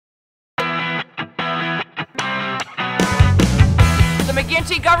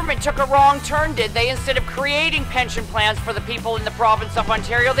McGuinty government took a wrong turn, did they? Instead of creating pension plans for the people in the province of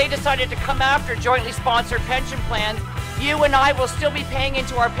Ontario, they decided to come after jointly sponsored pension plans. You and I will still be paying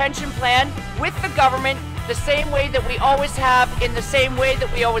into our pension plan with the government the same way that we always have, in the same way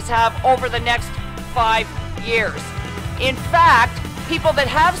that we always have over the next 5 years. In fact, people that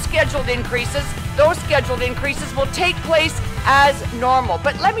have scheduled increases, those scheduled increases will take place as normal.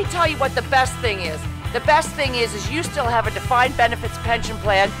 But let me tell you what the best thing is. The best thing is you still have a defined benefits pension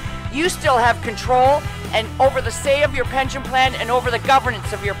plan. You still have control and over the say of your pension plan and over the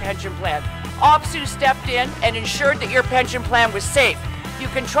governance of your pension plan. OPSEU stepped in and ensured that your pension plan was safe. You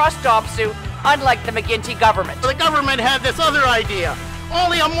can trust OPSEU, unlike the McGuinty government. The government had this other idea.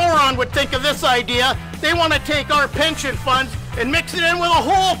 Only a moron would think of this idea. They want to take our pension funds and mix it in with a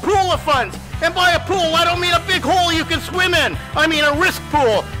whole pool of funds. And by a pool, I don't mean a big hole you can swim in. I mean a risk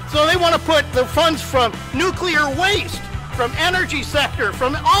pool. So they want to put the funds from nuclear waste, from energy sector,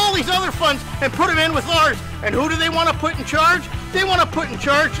 from all these other funds and put them in with ours. And who do they want to put in charge? They want to put in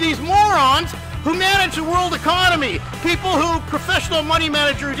charge these morons who manage the world economy. People who, professional money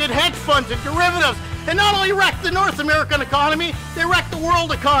managers, did hedge funds and derivatives, and not only wrecked the North American economy, they wrecked the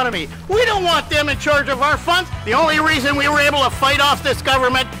world economy. We don't want them in charge of our funds. The only reason we were able to fight off this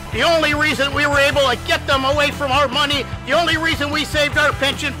government, the only reason we were able to get them away from our money, the only reason we saved our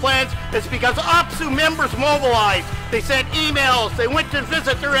pension plans is because OPSEU members mobilized. They sent emails, they went to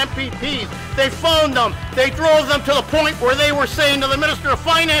visit their MPPs, they phoned them, they drove them to the point where they were saying to the Minister of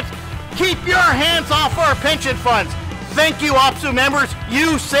Finance, keep your hands off our pension funds. Thank you, OPSEU members.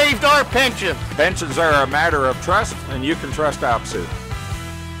 You saved our pensions. Pensions are a matter of trust, and you can trust OPSEU.